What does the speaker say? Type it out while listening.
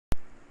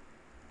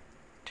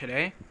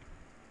Today,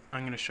 I'm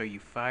going to show you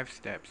 5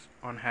 steps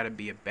on how to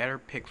be a better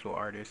pixel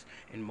artist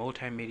in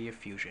Multimedia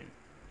Fusion.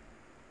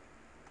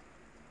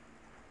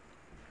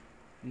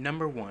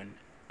 Number 1.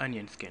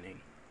 Onion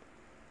skinning.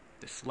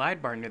 The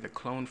slide bar near the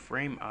clone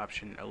frame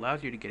option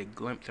allows you to get a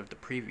glimpse of the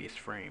previous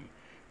frame.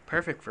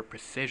 Perfect for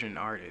precision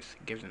artists,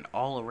 gives an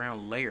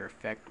all-around layer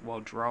effect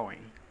while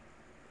drawing.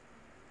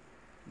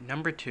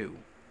 Number 2.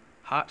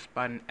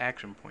 Hotspot and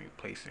action point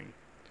placing.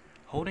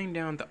 Holding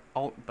down the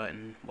Alt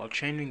button while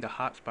changing the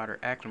hotspot or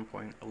action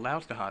point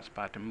allows the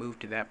hotspot to move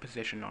to that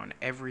position on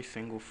every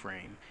single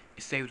frame.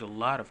 It saves a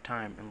lot of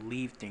time and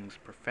leaves things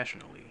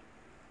professionally.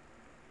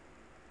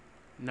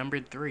 Number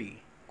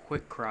 3.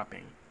 Quick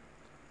cropping.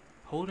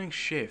 Holding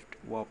shift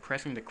while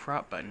pressing the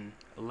crop button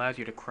allows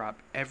you to crop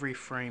every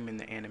frame in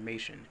the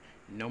animation.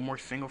 No more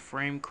single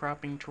frame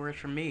cropping chores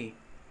for me.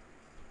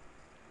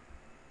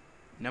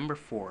 Number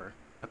 4.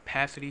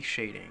 Opacity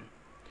shading.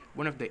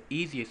 One of the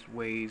easiest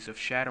ways of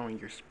shadowing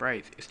your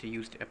sprites is to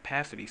use the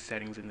opacity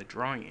settings in the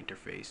drawing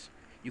interface.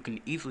 You can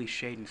easily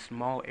shade in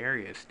small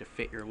areas to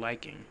fit your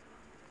liking.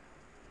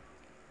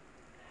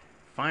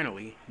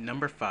 Finally,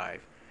 number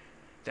 5.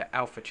 The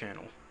alpha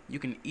channel. You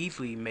can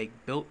easily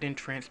make built-in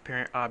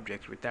transparent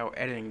objects without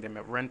editing them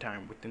at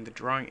runtime within the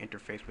drawing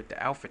interface with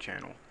the alpha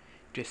channel.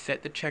 Just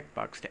set the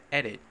checkbox to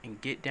edit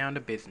and get down to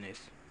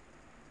business.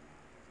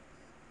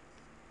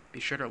 Be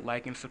sure to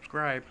like and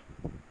subscribe.